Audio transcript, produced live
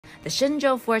The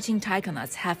Shenzhou-14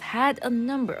 taikonauts have had a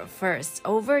number of firsts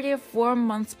over their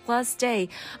 4-month-plus stay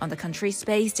on the country's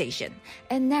space station.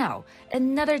 And now,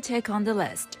 another tick on the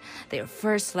list, their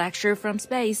first lecture from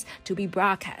space to be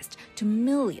broadcast to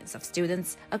millions of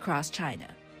students across China.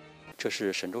 这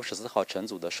是神舟14号乘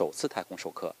组的首次太空授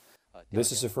课。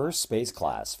 This is the first space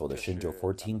class for the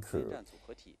Shenzhou-14 crew.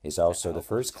 It's also the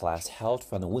first class held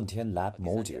from the Wentian lab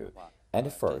module and the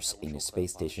first in the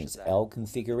space station's L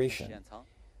configuration.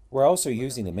 We're also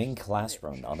using the main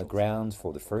classroom on the ground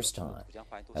for the first time,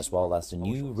 as well as the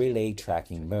new relay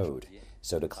tracking mode,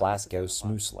 so the class goes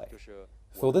smoothly.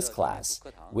 For this class,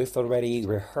 we've already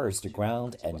rehearsed the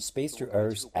ground and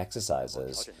space-to-Earth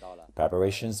exercises.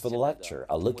 Preparations for the lecture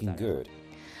are looking good.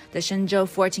 The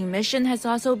Shenzhou-14 mission has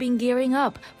also been gearing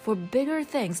up for bigger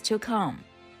things to come.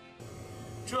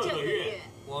 这个月，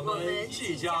我们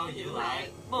即将迎来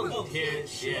梦天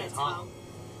实验舱，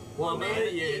我们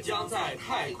也将在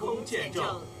太空见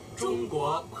证中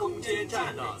国空间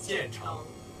站的建成。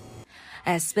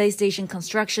 As space station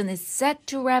construction is set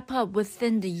to wrap up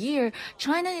within the year,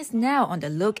 China is now on the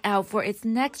lookout for its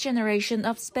next generation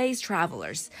of space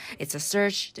travelers. It's a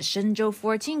search the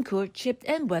Shenzhou-14 crew chipped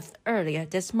in with earlier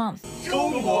this month.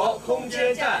 中国空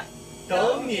间站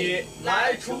等你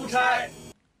来出差。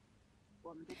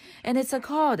 And it's a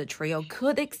call the trio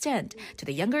could extend to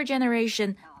the younger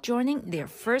generation joining their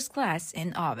first class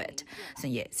in orbit.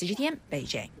 Sun Ye, CGTN,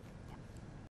 Beijing.